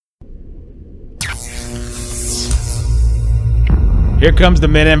Here comes the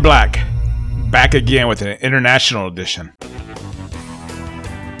Men in Black, back again with an international edition.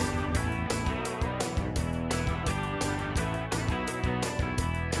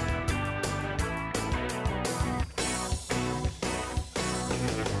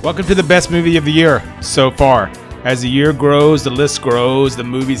 Welcome to the best movie of the year so far. As the year grows, the list grows, the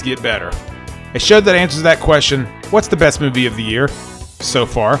movies get better. A show that answers that question, what's the best movie of the year so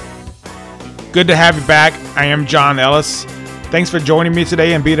far? Good to have you back. I am John Ellis. Thanks for joining me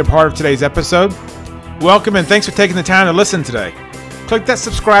today and being a part of today's episode. Welcome and thanks for taking the time to listen today. Click that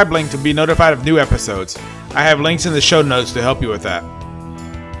subscribe link to be notified of new episodes. I have links in the show notes to help you with that.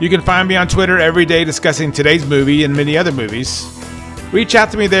 You can find me on Twitter every day discussing today's movie and many other movies. Reach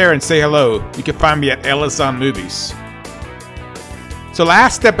out to me there and say hello. You can find me at Ellis on Movies. So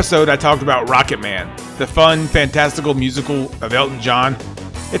last episode I talked about Rocket Man, the fun, fantastical musical of Elton John.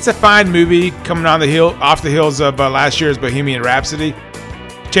 It's a fine movie coming off the heels of last year's Bohemian Rhapsody.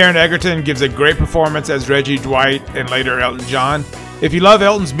 Taron Egerton gives a great performance as Reggie Dwight and later Elton John. If you love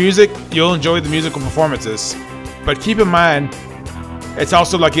Elton's music, you'll enjoy the musical performances. But keep in mind, it's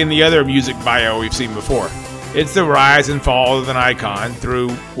also like any other music bio we've seen before. It's the rise and fall of an icon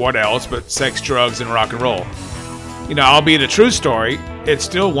through what else but sex, drugs, and rock and roll. You know, albeit a true story, it's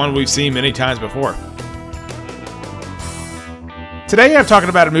still one we've seen many times before. Today I'm talking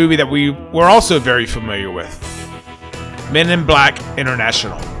about a movie that we're also very familiar with. Men in Black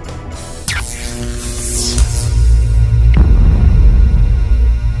International.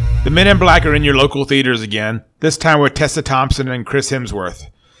 The Men in Black are in your local theaters again, this time with Tessa Thompson and Chris Hemsworth.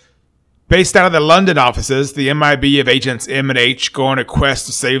 Based out of the London offices, the MIB of agents M and H go on a quest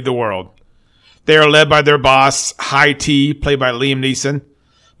to save the world. They are led by their boss, High T, played by Liam Neeson,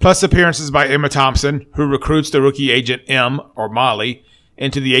 plus appearances by Emma Thompson, who recruits the rookie agent M, or Molly,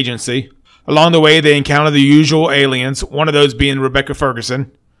 into the agency. Along the way, they encounter the usual aliens, one of those being Rebecca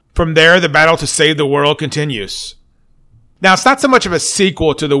Ferguson. From there, the battle to save the world continues. Now, it's not so much of a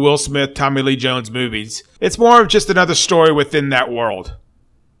sequel to the Will Smith, Tommy Lee Jones movies. It's more of just another story within that world.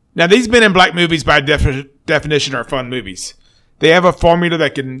 Now, these Men in Black movies, by definition, are fun movies. They have a formula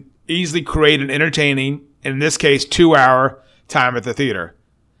that can easily create an entertaining, in this case, 2-hour time at the theater.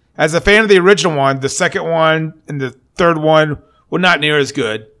 As a fan of the original one, the second one and the third one were not near as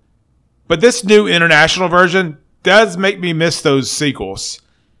good. But this new international version does make me miss those sequels.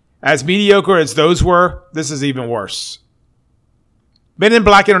 As mediocre as those were, this is even worse. Men in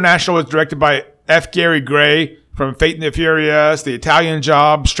Black International was directed by F. Gary Gray from Fate and the Furious, The Italian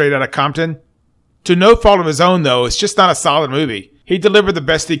Job, Straight Outta Compton. To no fault of his own, though, it's just not a solid movie. He delivered the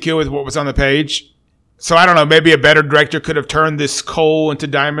best he could with what was on the page. So I don't know, maybe a better director could have turned this coal into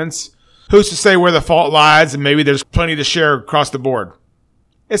diamonds. Who's to say where the fault lies, and maybe there's plenty to share across the board.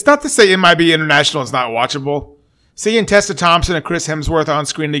 It's not to say MIB International is not watchable. Seeing Tessa Thompson and Chris Hemsworth on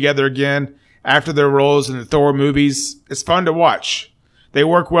screen together again after their roles in the Thor movies is fun to watch. They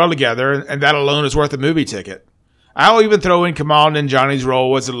work well together, and that alone is worth a movie ticket. I'll even throw in Kamal Nanjiani's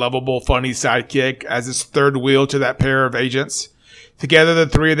role as a lovable, funny sidekick as his third wheel to that pair of agents. Together, the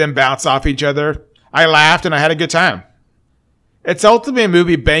three of them bounce off each other. I laughed and I had a good time. It's ultimately a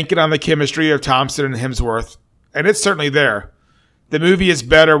movie banking on the chemistry of Thompson and Hemsworth, and it's certainly there. The movie is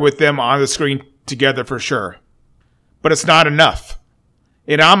better with them on the screen together for sure. But it's not enough.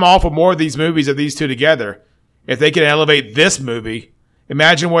 And I'm all for more of these movies of these two together. If they can elevate this movie,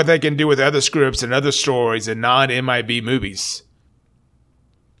 imagine what they can do with other scripts and other stories in non-MIB movies.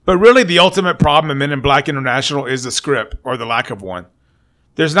 But really the ultimate problem in Men in Black International is the script, or the lack of one.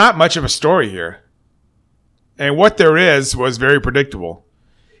 There's not much of a story here. And what there is was very predictable.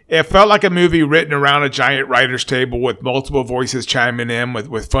 It felt like a movie written around a giant writer's table with multiple voices chiming in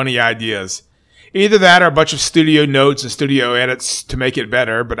with funny ideas. Either that or a bunch of studio notes and studio edits to make it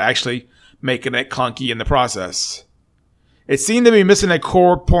better, but actually making it clunky in the process. It seemed to be missing a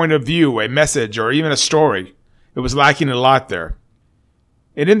core point of view, a message, or even a story. It was lacking a lot there.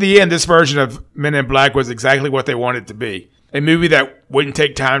 And in the end, this version of Men in Black was exactly what they wanted it to be. A movie that wouldn't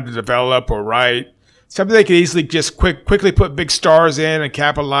take time to develop or write. Something they could easily just quickly put big stars in and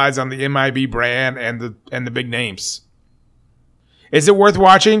capitalize on the MIB brand and the big names. Is it worth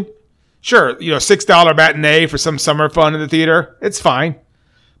watching? Sure, $6 matinee for some summer fun in the theater. It's fine.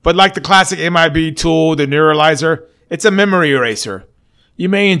 But like the classic MIB tool, the Neuralizer, it's a memory eraser. You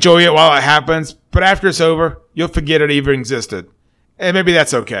may enjoy it while it happens, but after it's over, you'll forget it even existed. And maybe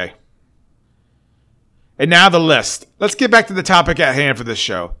that's okay. And now the list. Let's get back to the topic at hand for this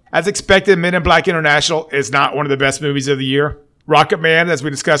show. As expected, Men in Black International is not one of the best movies of the year. Rocket Man, as we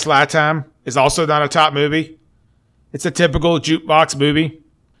discussed last time, is also not a top movie. It's a typical jukebox movie.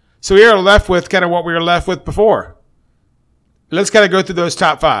 So we are left with kind of what we were left with before. Let's kind of go through those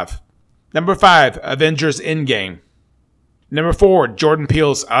top 5. Number 5, Avengers Endgame. Number 4, Jordan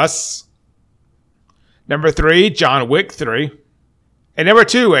Peele's Us. Number 3, John Wick 3. And number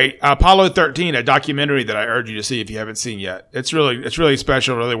 2, Apollo 13, a documentary that I urge you to see if you haven't seen yet. It's really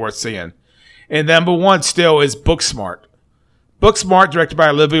special, really worth seeing. And number 1 still is Booksmart. Booksmart, directed by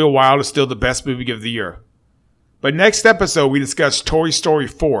Olivia Wilde, is still the best movie of the year. But next episode, we discuss Toy Story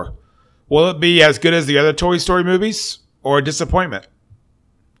 4. Will it be as good as the other Toy Story movies, or a disappointment?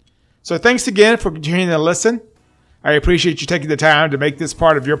 So thanks again for continuing to listen. I appreciate you taking the time to make this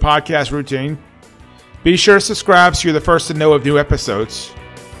part of your podcast routine. Be sure to subscribe so you're the first to know of new episodes.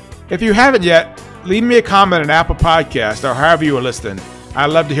 If you haven't yet, leave me a comment on Apple Podcasts or however you are listening.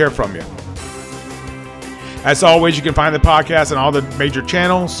 I'd love to hear from you. As always, you can find the podcast on all the major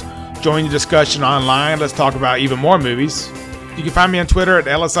channels. Join the discussion online. Let's talk about even more movies. You can find me on Twitter at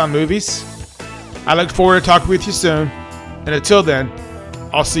EllisOnMovies. I look forward to talking with you soon. And until then,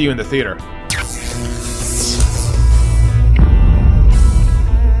 I'll see you in the theater.